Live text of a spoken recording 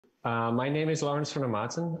My name is Lawrence van der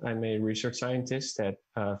Maaten. I'm a research scientist at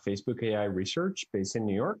Facebook AI Research based in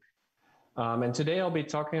New York. And today I'll be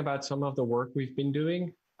talking about some of the work we've been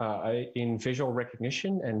doing in visual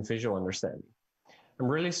recognition and visual understanding. I'm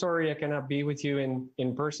really sorry I cannot be with you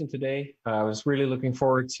in person today. I was really looking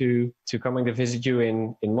forward to coming to visit you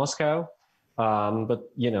in Moscow. But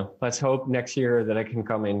let's hope next year that I can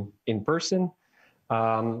come in person.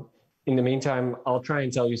 In the meantime, I'll try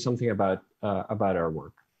and tell you something about our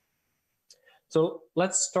work. So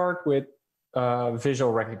let's start with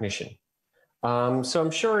visual recognition. So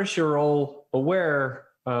I'm sure as you're all aware,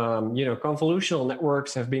 convolutional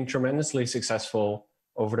networks have been tremendously successful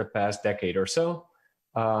over the past decade or so,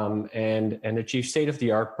 and achieve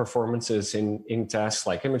state-of-the-art performances in tasks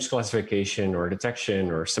like image classification or detection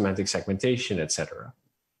or semantic segmentation, etc.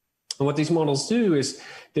 And what these models do is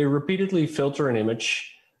they repeatedly filter an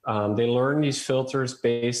image. They learn these filters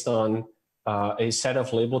based on a set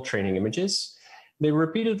of label training images. They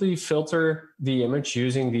repeatedly filter the image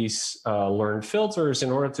using these learned filters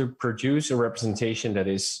in order to produce a representation that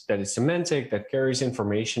is semantic, that carries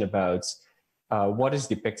information about what is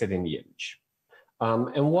depicted in the image.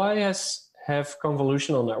 And why have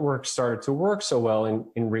convolutional networks started to work so well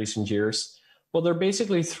in recent years? Well, there are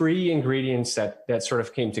basically three ingredients that sort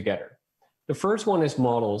of came together. The first one is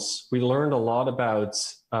models. We learned a lot about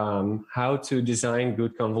how to design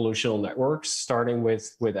good convolutional networks, starting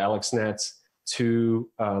with AlexNet to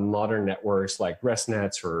modern networks like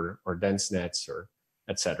ResNets or DenseNets or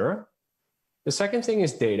etc. The second thing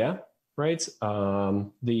is data, right?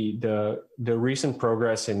 The recent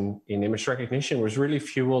progress in image recognition was really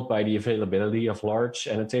fueled by the availability of large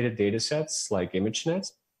annotated data sets like ImageNet.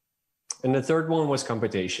 And the third one was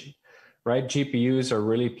computation, right? GPUs are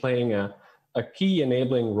really playing a key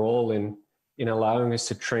enabling role in allowing us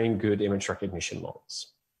to train good image recognition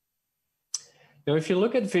models. Now, if you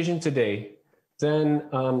look at vision today, then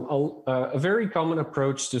a very common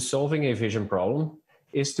approach to solving a vision problem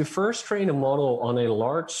is to first train a model on a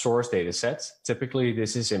large source data set. Typically,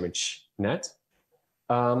 this is ImageNet.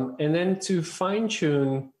 And then to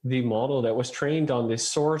fine-tune the model that was trained on this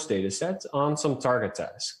source data set on some target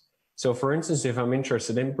task. So for instance, if I'm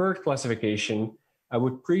interested in bird classification, I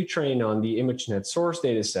would pre-train on the ImageNet source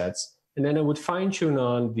data sets, and then I would fine-tune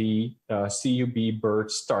on the CUB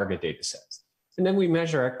birds target data sets. And then we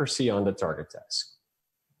measure accuracy on the target task.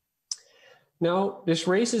 Now, this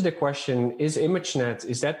raises the question, is ImageNet,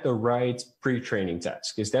 is that the right pre-training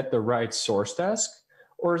task? Is that the right source task?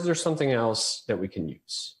 Or is there something else that we can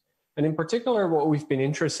use? And in particular, what we've been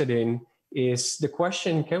interested in is the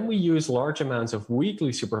question, can we use large amounts of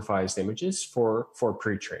weakly supervised images for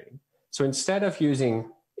pre-training? So instead of using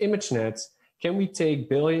ImageNet, can we take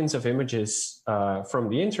billions of images from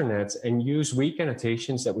the internet and use weak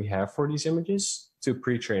annotations that we have for these images to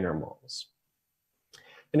pre-train our models?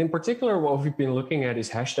 And in particular, what we've been looking at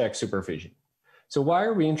is hashtag supervision. So why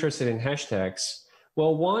are we interested in hashtags?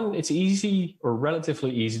 Well, one, it's easy or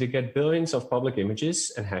relatively easy to get billions of public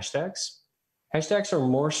images and hashtags. Hashtags are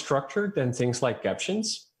more structured than things like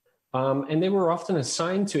captions, and they were often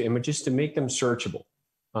assigned to images to make them searchable.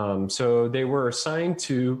 So they were assigned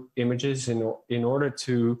to images in order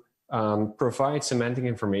to provide semantic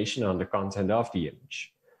information on the content of the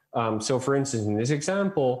image. So for instance, in this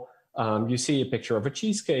example, you see a picture of a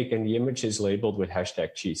cheesecake and the image is labeled with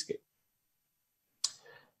hashtag cheesecake.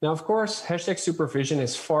 Now, of course, hashtag supervision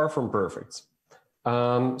is far from perfect.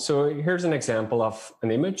 So here's an example of an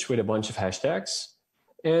image with a bunch of hashtags.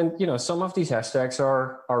 And some of these hashtags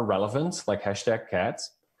are relevant, like hashtag cat,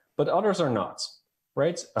 but others are not.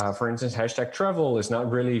 Right? For instance, hashtag travel is not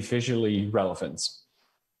really visually relevant.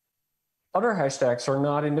 Other hashtags are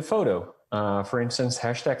not in the photo. For instance,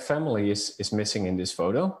 hashtag family is missing in this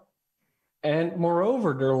photo. And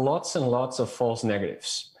moreover, there are lots and lots of false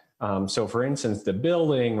negatives. So for instance, the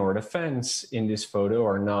building or the fence in this photo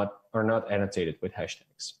are not annotated with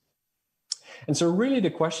hashtags. And so really the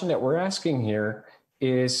question that we're asking here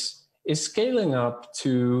is scaling up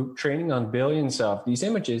to training on billions of these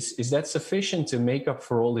images, is that sufficient to make up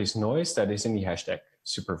for all this noise that is in the hashtag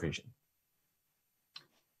supervision?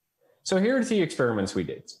 So here are the experiments we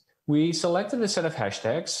did. We selected a set of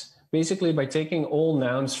hashtags, basically by taking all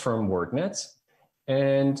nouns from WordNet,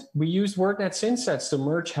 and we used WordNet synsets to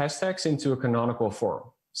merge hashtags into a canonical form.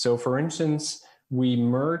 So for instance, we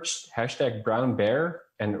merged hashtag brown bear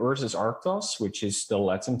and Ursus arctos, which is the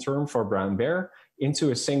Latin term for brown bear,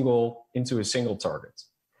 into a single target.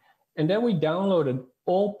 And then we downloaded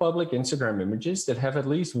all public Instagram images that have at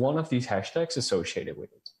least one of these hashtags associated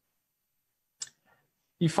with it.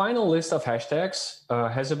 The final list of hashtags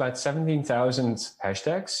has about 17,000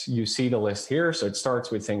 hashtags. You see the list here. So it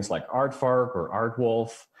starts with things like aardvark or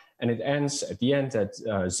aardwolf, and it ends at the end at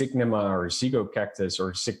zygnema or zygocactus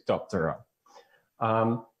or zygtoptera.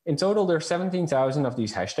 In total, there are 17,000 of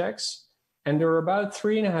these hashtags, and there are about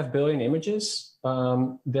 3.5 billion images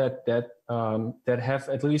that have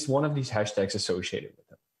at least one of these hashtags associated with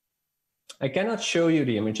them. I cannot show you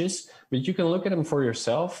the images, but you can look at them for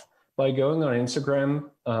yourself by going on Instagram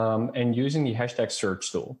and using the hashtag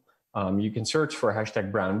search tool. You can search for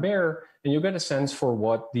hashtag brown bear, and you'll get a sense for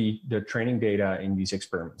what the training data in these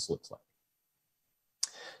experiments looks like.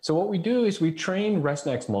 So what we do is we train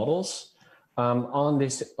ResNext models on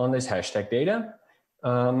this hashtag data,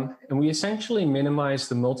 and we essentially minimize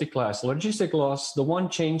the multi-class logistic loss. The one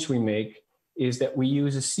change we make is that we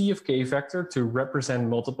use a C of K vector to represent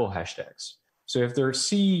multiple hashtags. So if there are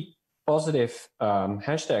C positive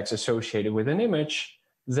hashtags associated with an image,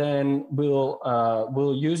 then we'll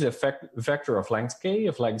use a vector of length K,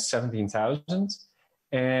 of length 17,000,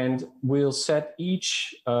 and we'll set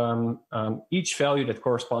each value that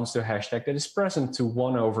corresponds to a hashtag that is present to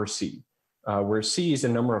 1 over C, where C is the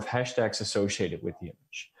number of hashtags associated with the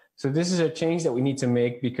image. So this is a change that we need to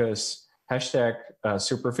make because hashtag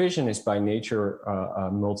supervision is by nature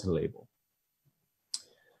multi-label.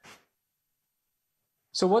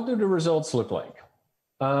 So what do the results look like?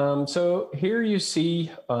 So here you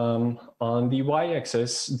see on the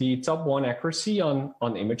y-axis the top 1 accuracy on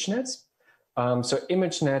ImageNet. So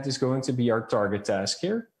ImageNet is going to be our target task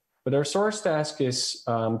here, but our source task is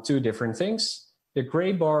 2 different things. The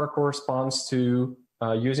gray bar corresponds to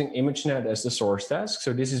using ImageNet as the source task.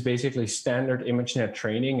 So this is basically standard ImageNet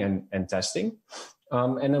training and testing.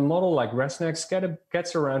 And a model like ResNext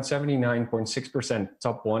gets around 79.6%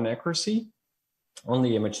 top 1 accuracy on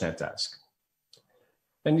the ImageNet task.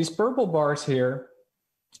 And these purple bars here,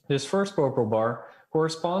 this first purple bar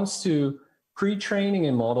corresponds to pre-training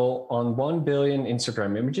a model on 1 billion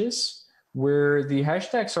Instagram images, where the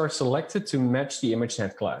hashtags are selected to match the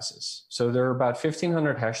ImageNet classes. So there are about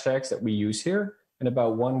 1,500 hashtags that we use here and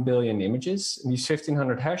about 1 billion images. And these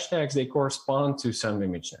 1,500 hashtags, they correspond to some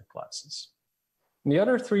ImageNet classes. And the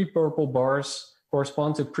other 3 purple bars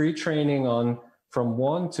correspond to pre-training on from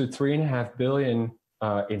 1 to 3.5 billion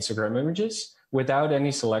Instagram images without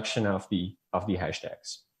any selection of the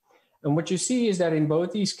hashtags. And what you see is that in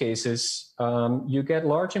both these cases, you get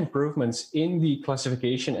large improvements in the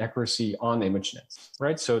classification accuracy on ImageNet,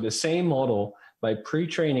 right? So the same model, by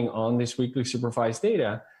pre-training on this weakly supervised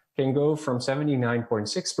data, can go from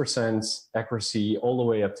 79.6% accuracy all the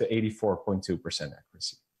way up to 84.2%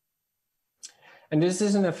 accuracy. And this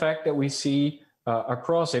is an effect that we see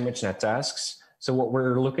across ImageNet tasks. So what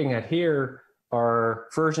we're looking at here are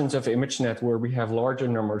versions of ImageNet where we have larger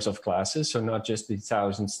numbers of classes, so not just the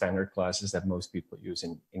 1,000 standard classes that most people use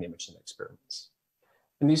in ImageNet experiments.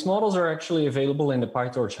 And these models are actually available in the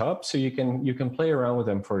PyTorch hub, so you can play around with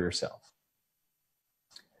them for yourself.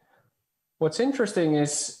 What's interesting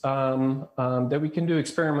is that we can do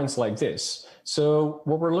experiments like this. So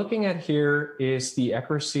what we're looking at here is the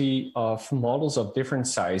accuracy of models of different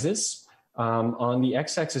sizes. On the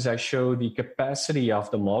x-axis, I show the capacity of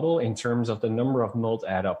the model in terms of the number of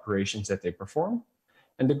mult-add operations that they perform.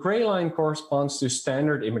 And the gray line corresponds to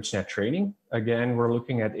standard ImageNet training. Again, we're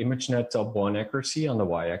looking at ImageNet top 1 accuracy on the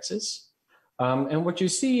y-axis. And what you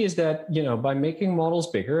see is that, by making models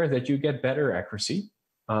bigger, that you get better accuracy.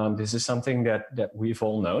 This is something that we've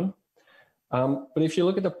all known. But if you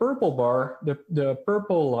look at the purple bar, the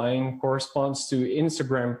purple line corresponds to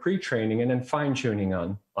Instagram pre-training and then fine-tuning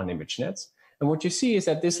on ImageNet. And what you see is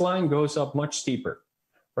that this line goes up much steeper,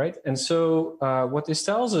 right? And so what this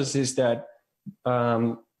tells us is that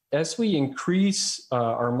as we increase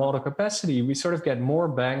our model capacity, we sort of get more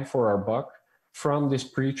bang for our buck from this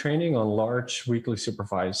pre-training on large weakly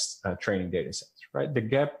supervised training data sets, right? The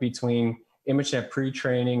gap between ImageNet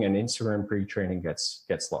pre-training and Instagram pre-training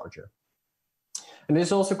gets larger. And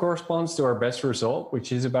this also corresponds to our best result,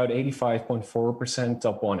 which is about 85.4%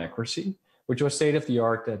 top 1 accuracy, which was state of the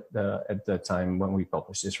art at the time when we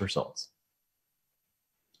published this result.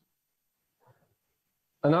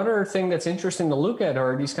 Another thing that's interesting to look at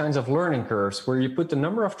are these kinds of learning curves where you put the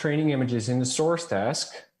number of training images in the source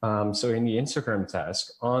task, so in the Instagram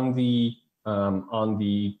task, on the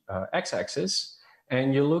x-axis,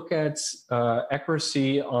 and you look at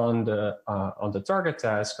accuracy on the target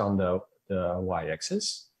task on the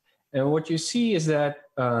y-axis. And what you see is that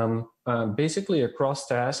basically across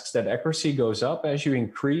tasks, that accuracy goes up as you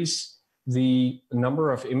increase the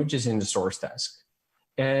number of images in the source task.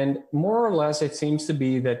 And more or less, it seems to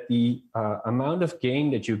be that the amount of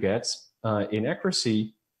gain that you get in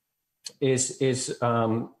accuracy is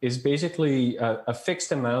basically a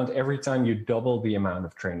fixed amount every time you double the amount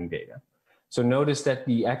of training data. So notice that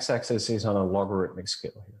the x-axis is on a logarithmic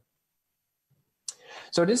scale here.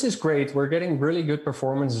 So this is great. We're getting really good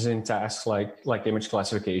performances in tasks like image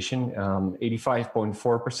classification.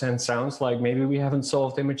 85.4% sounds like maybe we haven't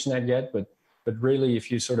solved ImageNet yet, but really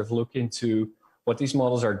if you sort of look into what these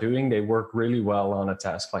models are doing, they work really well on a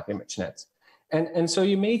task like ImageNet. And so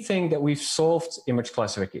you may think that we've solved image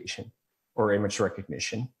classification or image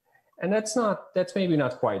recognition. And that's maybe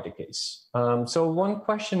not quite the case. So one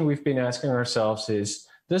question we've been asking ourselves is,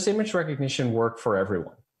 does image recognition work for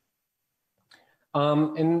everyone?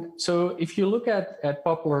 And so if you look at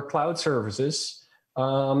popular cloud services,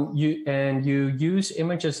 you use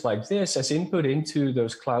images like this as input into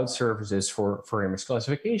those cloud services for image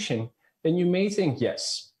classification, then you may think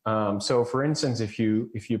yes. So for instance, if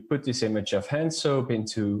you put this image of hand soap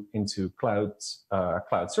into cloud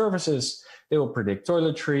services, they will predict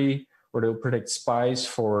toiletry, or they'll predict spice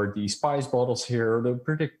for the spice bottles here, or they'll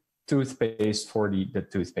predict toothpaste for the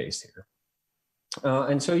toothpaste here.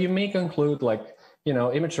 And so you may conclude like,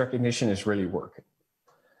 image recognition is really working.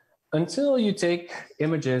 Until you take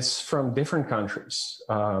images from different countries,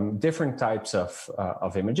 different types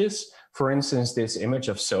of images. For instance, this image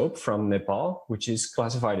of soap from Nepal, which is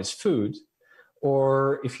classified as food.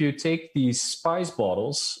 Or if you take these spice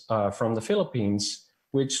bottles from the Philippines,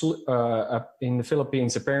 which in the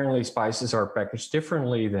Philippines, apparently spices are packaged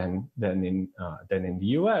differently than in the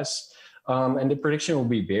US, and the prediction will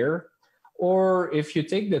be there. Or if you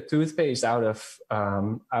take the toothpaste out of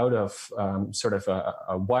sort of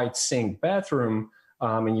a white sink bathroom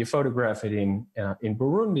and you photograph it in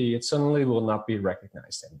Burundi, it suddenly will not be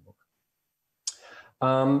recognized anymore.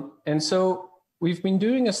 And so we've been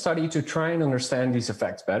doing a study to try and understand these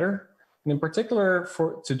effects better. And in particular,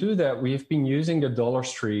 to do that, we've been using the Dollar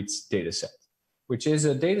Streets dataset, which is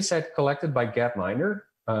a dataset collected by Gapminder,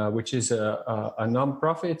 which is a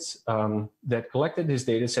nonprofit that collected this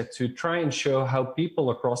data set to try and show how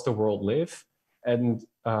people across the world live and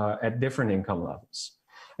at different income levels.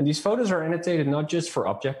 And these photos are annotated not just for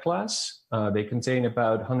object class. They contain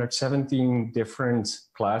about 117 different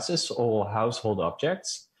classes, all household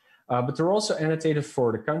objects, but they're also annotated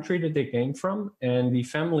for the country that they came from and the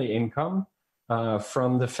family income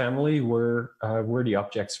from the family where the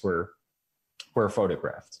objects were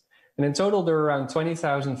photographed. And in total, there are around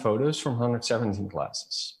 20,000 photos from 117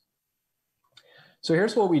 classes. So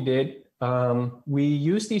here's what we did. We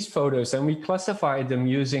used these photos and we classified them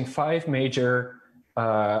using 5 major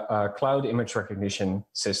cloud image recognition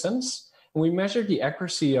systems. And we measured the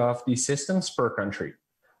accuracy of these systems per country.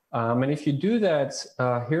 And if you do that,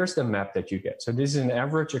 here's the map that you get. So this is an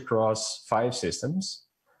average across 5 systems.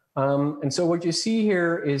 And so what you see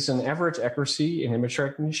here is an average accuracy in image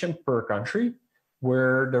recognition per country,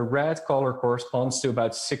 where the red color corresponds to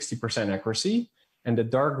about 60% accuracy, and the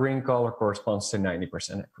dark green color corresponds to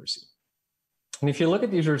 90% accuracy. And if you look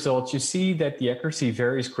at these results, you see that the accuracy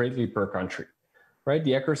varies greatly per country, right?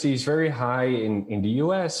 The accuracy is very high in the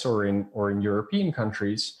US or in European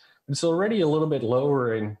countries, but it's already a little bit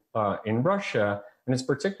lower in Russia, and it's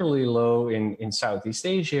particularly low in Southeast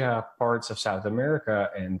Asia, parts of South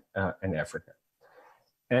America, and Africa.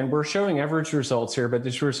 And we're showing average results here, but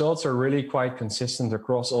these results are really quite consistent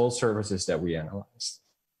across all services that we analyzed.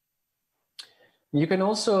 You can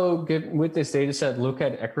also, with this data set, look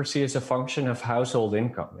at accuracy as a function of household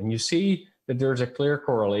income. And you see that there's a clear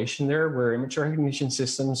correlation there where image recognition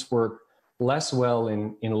systems work less well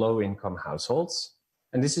in low-income households.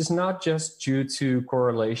 And this is not just due to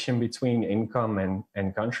correlation between income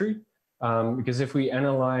and country, because if we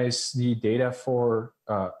analyze the data for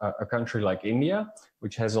a country like India,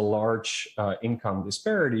 which has a large income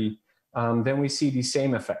disparity, then we see the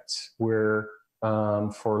same effects where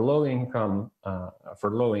for low income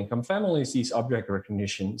families, these object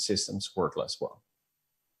recognition systems work less well.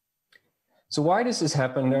 So why does this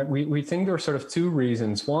happen? We think there are sort of 2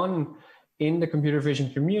 reasons. One, in the computer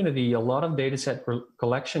vision community, a lot of data set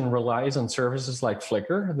collection relies on services like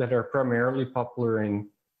Flickr that are primarily popular in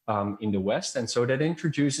the West. And so that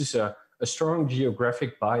introduces a strong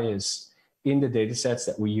geographic bias in the data sets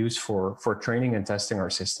that we use for training and testing our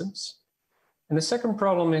systems. And the second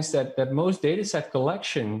problem is that most data set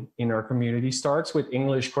collection in our community starts with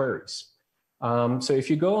English queries. So if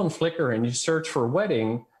you go on Flickr and you search for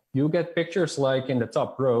wedding, you'll get pictures like in the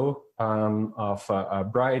top row of a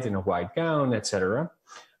bride in a white gown, etc.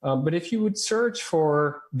 But if you would search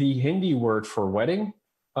for the Hindi word for wedding,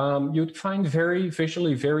 you'd find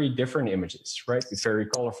visually very different images, right? With very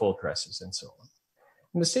colorful dresses and so on.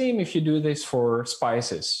 And the same if you do this for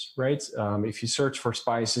spices, right? If you search for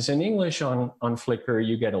spices in English on Flickr,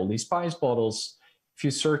 you get all these spice bottles. If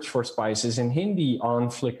you search for spices in Hindi on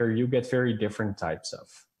Flickr, you get very different types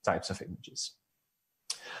of images.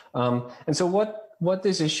 And so what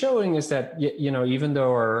this is showing is that, you know, even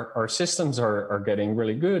though our systems are getting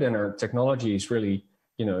really good and our technology is really,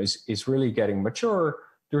 you know, is really getting mature,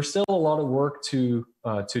 there's still a lot of work to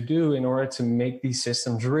do in order to make these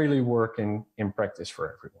systems really work in practice for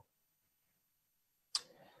everyone.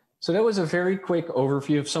 So that was a very quick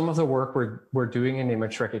overview of some of the work we're doing in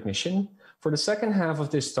image recognition. For the second half of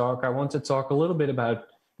this talk, I want to talk a little bit about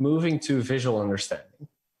moving to visual understanding.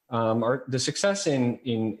 The success in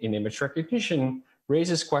image recognition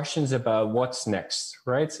raises questions about what's next,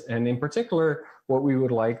 right? And in particular, what we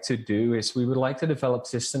would like to do is we would like to develop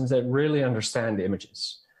systems that really understand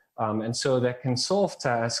images. And so that can solve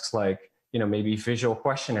tasks like, you know, maybe visual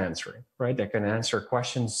question answering, right? That can answer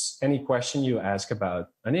questions, any question you ask about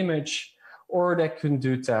an image, or that can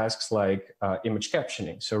do tasks like image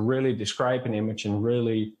captioning. So really describe an image and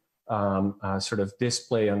really sort of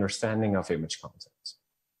display understanding of image content.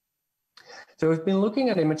 So we've been looking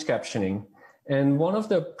at image captioning, and one of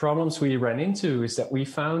the problems we ran into is that we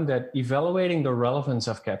found that evaluating the relevance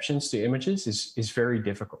of captions to images is very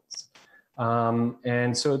difficult.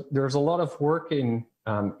 And so there's a lot of work in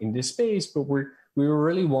this space, but we were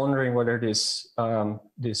really wondering whether this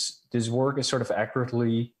work is sort of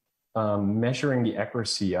accurately measuring the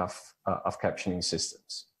accuracy of captioning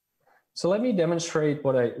systems. So let me demonstrate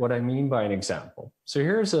what I mean by an example. So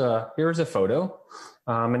here's a photo,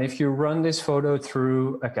 and if you run this photo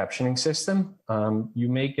through a captioning system, you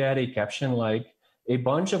may get a caption like a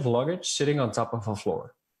bunch of luggage sitting on top of a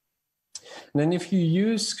floor. And then if you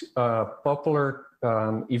use popular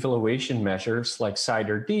evaluation measures like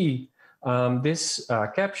CIDR-D, this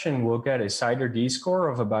caption will get a CIDR-D score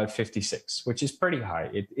of about 56, which is pretty high.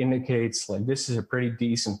 It indicates like this is a pretty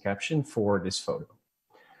decent caption for this photo.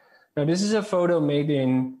 Now, this is a photo made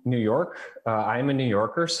in New York. I'm a New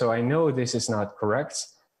Yorker, so I know this is not correct.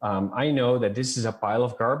 I know that this is a pile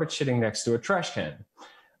of garbage sitting next to a trash can.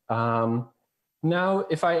 Now,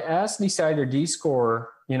 if I ask the CIDR-D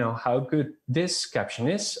score, you know, how good this caption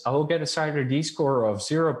is, I will get a CIDR-D score of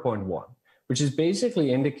 0.1, which is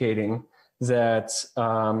basically indicating that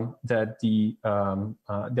that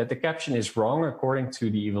the caption is wrong according to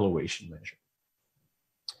the evaluation measure.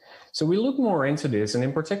 So we looked more into this, and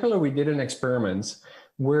in particular, we did an experiment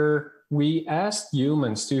where we asked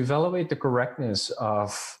humans to evaluate the correctness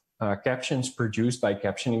of captions produced by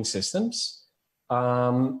captioning systems.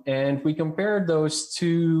 And we compared those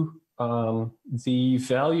to the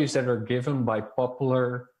values that are given by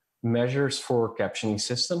popular measures for captioning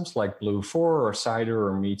systems like Blue4 or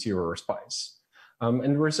CIDR or Meteor or SPICE.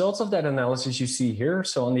 And the results of that analysis you see here.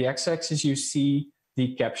 So on the x-axis, you see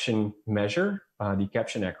the caption measure, the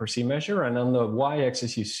caption accuracy measure, and on the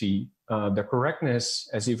y-axis, you see the correctness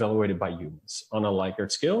as evaluated by humans on a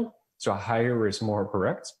Likert scale. So higher is more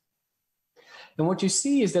correct. And what you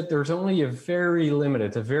see is that there's only a very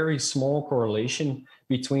limited, a very small correlation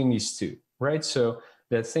between these two, right? So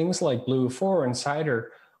that things like Blue4 and CIDR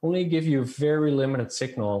only give you a very limited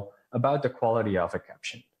signal about the quality of a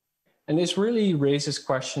caption. And this really raises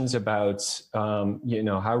questions about you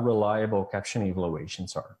know, how reliable caption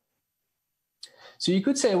evaluations are. So you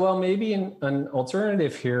could say, well, maybe an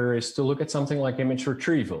alternative here is to look at something like image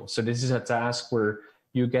retrieval. So this is a task where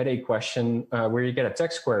you get a question, where you get a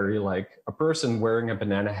text query like a person wearing a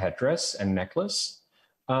banana headdress and necklace,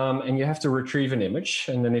 and you have to retrieve an image.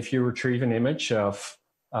 And then if you retrieve an image of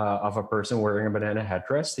a person wearing a banana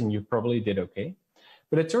headdress, then you probably did okay.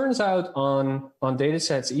 But it turns out on data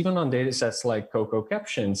sets, even on data sets like Cocoa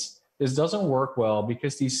Captions, this doesn't work well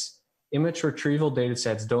because these image retrieval data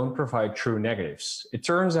sets don't provide true negatives. It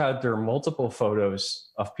turns out there are multiple photos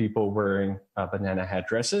of people wearing banana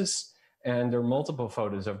headdresses, and there are multiple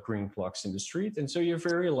photos of green clocks in the street. And so you're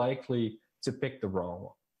very likely to pick the wrong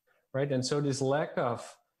one, right? And so this lack of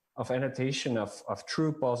annotation of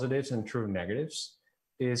true positives and true negatives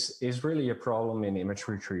is really a problem in image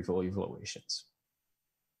retrieval evaluations.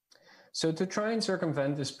 So to try and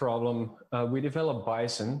circumvent this problem, we developed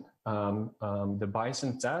Bison, the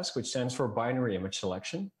Bison task, which stands for binary image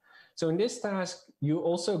selection. So in this task, you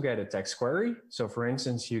also get a text query. So for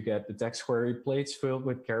instance, you get the text query plates filled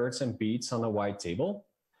with carrots and beets on a white table.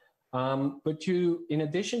 But you, in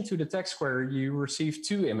addition to the text query, you receive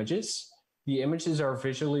two images. The images are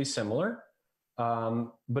visually similar,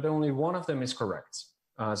 but only one of them is correct.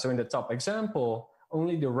 So in the top example,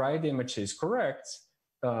 only the right image is correct,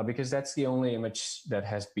 because that's the only image that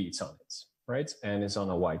has beats on it, right? And is on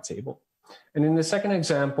a white table. And in the second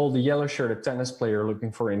example, the yellow shirted tennis player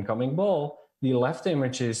looking for incoming ball, the left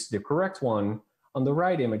image is the correct one. On the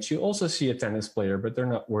right image, you also see a tennis player, but they're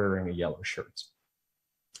not wearing a yellow shirt.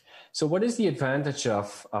 So what is the advantage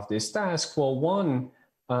of this task? Well, one,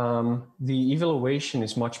 the evaluation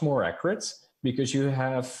is much more accurate because you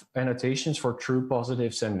have annotations for true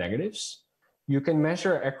positives and negatives. You can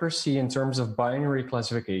measure accuracy in terms of binary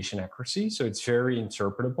classification accuracy, so it's very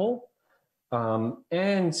interpretable.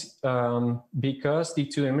 Because the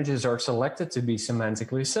two images are selected to be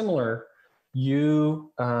semantically similar,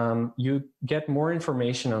 you get more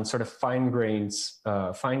information on sort of fine-grained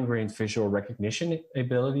visual recognition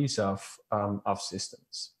abilities of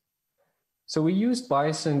systems. So we used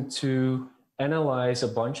Bison to analyze a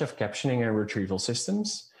bunch of captioning and retrieval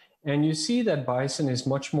systems, and you see that Bison is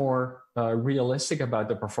much more realistic about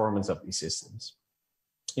the performance of these systems.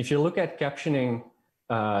 If you look at captioning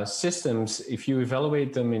systems, if you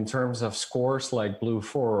evaluate them in terms of scores like Blue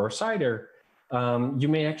 4 or Cider, you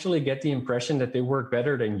may actually get the impression that they work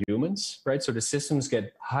better than humans, right? So the systems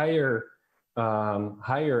get higher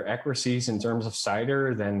accuracies in terms of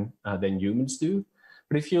Cider than humans do.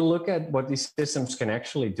 But if you look at what these systems can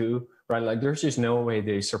actually do, right, like there's just no way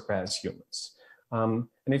they surpass humans. And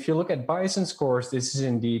if you look at Bison scores, this is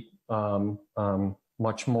indeed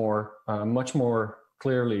much more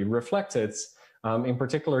clearly reflected. In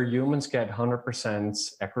particular, humans get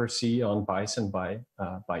 100% accuracy on Bison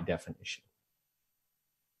by definition.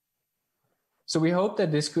 So we hope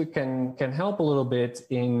that this can help a little bit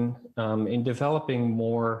in developing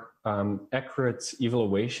more accurate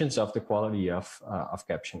evaluations of the quality of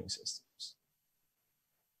captioning systems.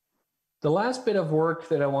 The last bit of work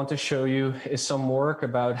that I want to show you is some work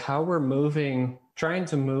about how we're trying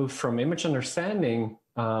to move from image understanding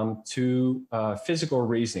to physical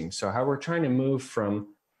reasoning. So how we're trying to move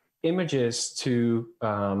from images to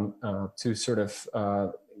sort of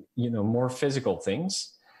more physical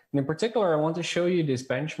things. And in particular, I want to show you this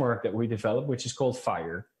benchmark that we developed, which is called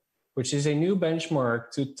FIRE, which is a new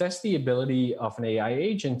benchmark to test the ability of an AI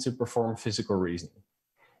agent to perform physical reasoning.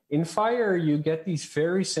 In FIRE, you get these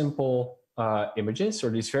very simple images or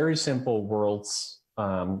these very simple worlds,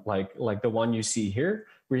 like the one you see here,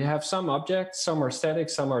 where you have some objects, some are static,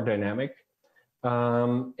 some are dynamic.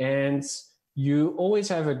 And you always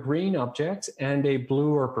have a green object and a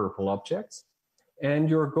blue or purple object. And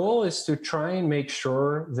your goal is to try and make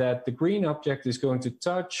sure that the green object is going to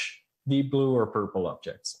touch the blue or purple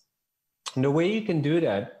objects. And the way you can do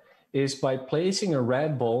that is by placing a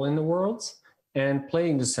red ball in the world and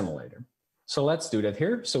playing the simulator. So let's do that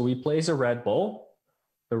here. So we place a red ball,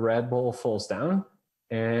 the red ball falls down,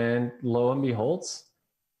 and lo and behold,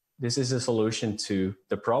 this is a solution to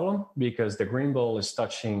the problem because the green ball is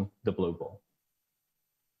touching the blue ball.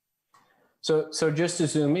 So just to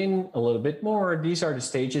zoom in a little bit more, these are the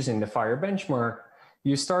stages in the FIRE benchmark.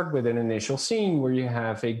 You start with an initial scene where you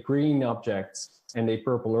have a green object and a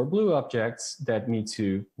purple or blue object that need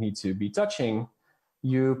to be touching.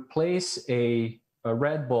 You place a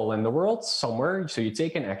red ball in the world somewhere. So you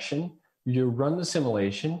take an action, you run the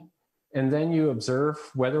simulation, and then you observe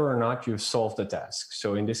whether or not you've solved the task.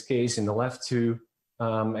 So in this case, in the left two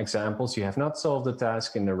examples, you have not solved the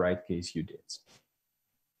task. In the right case, you did.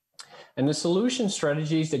 And the solution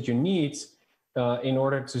strategies that you need in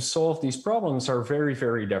order to solve these problems are very,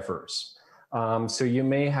 very diverse. So you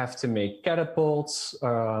may have to make catapults,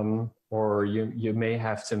 or you may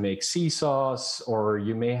have to make seesaws, or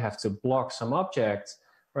you may have to block some object,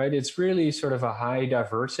 right? It's really sort of a high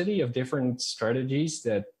diversity of different strategies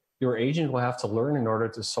that your agent will have to learn in order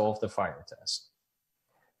to solve the FIRE task.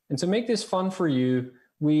 And to make this fun for you,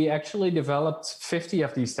 we actually developed 50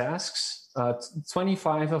 of these tasks.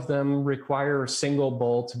 25 of them require a single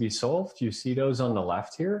ball to be solved. You see those on the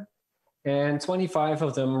left here. And 25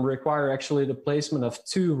 of them require actually the placement of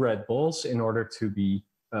 2 red balls in order to be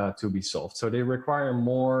solved. So they require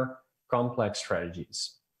more complex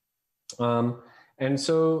strategies. And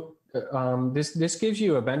so this gives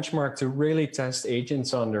you a benchmark to really test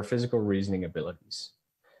agents on their physical reasoning abilities.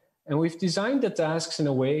 And we've designed the tasks in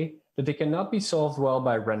a way that they cannot be solved well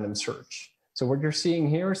by random search. So what you're seeing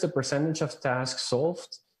here is the percentage of tasks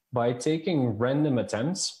solved by taking random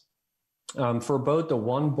attempts for both the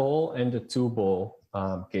 1 ball and the 2 ball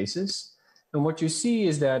cases. And what you see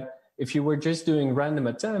is that if you were just doing random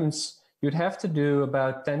attempts, you'd have to do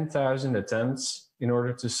about 10,000 attempts in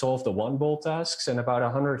order to solve the 1 ball tasks and about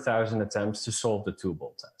 100,000 attempts to solve the 2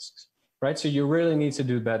 ball tasks, right? So you really need to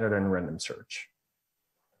do better than random search.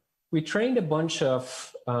 We trained a bunch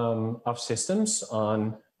of systems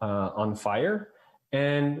on FIRE.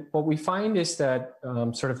 And what we find is that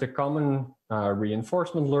sort of the common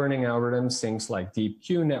reinforcement learning algorithms, things like deep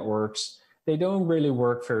Q networks, they don't really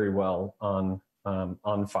work very well on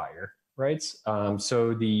Fire, right?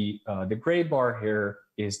 So the gray bar here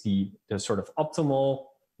is the sort of optimal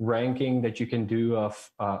ranking that you can do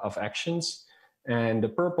of actions. And the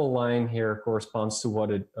purple line here corresponds to what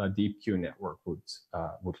a deep Q network would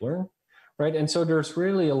learn, right? And so there's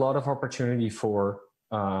really a lot of opportunity for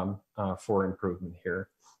improvement here,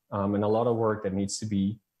 and a lot of work that needs to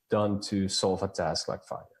be done to solve a task like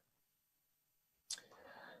Fire.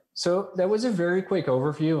 So that was a very quick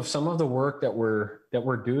overview of some of the work that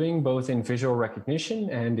we're doing, both in visual recognition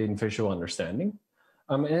and in visual understanding.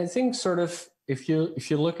 And I think sort of if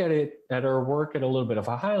you look at our work at a little bit of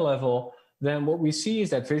a high level, then what we see is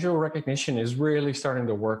that visual recognition is really starting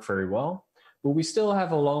to work very well, but we still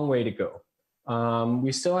have a long way to go.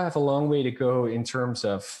 We still have a long way to go in terms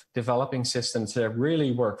of developing systems that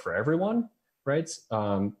really work for everyone, right?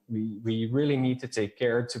 We really need to take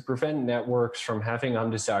care to prevent networks from having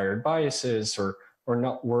undesired biases or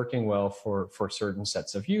not working well for certain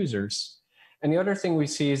sets of users. And the other thing we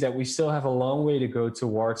see is that we still have a long way to go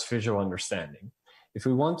towards visual understanding. If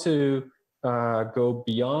we want to go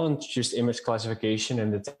beyond just image classification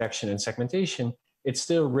and detection and segmentation, it's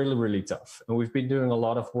still really, really tough. And we've been doing a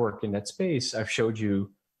lot of work in that space. I've showed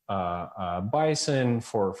you Bison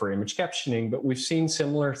for image captioning, but we've seen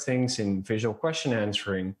similar things in visual question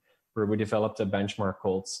answering, where we developed a benchmark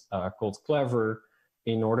called Clever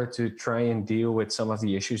in order to try and deal with some of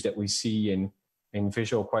the issues that we see in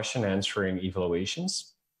visual question answering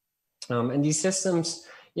evaluations. And these systems,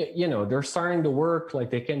 you know, they're starting to work,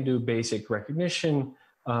 like they can do basic recognition,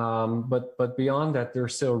 but beyond that, they're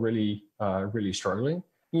still really, really struggling.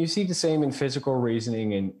 You see the same in physical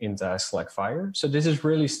reasoning in tasks like Fire. So this is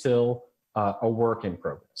really still a work in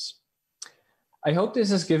progress. I hope this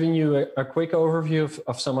has given you a quick overview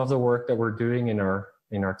of some of the work that we're doing in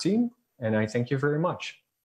our team, and I thank you very much.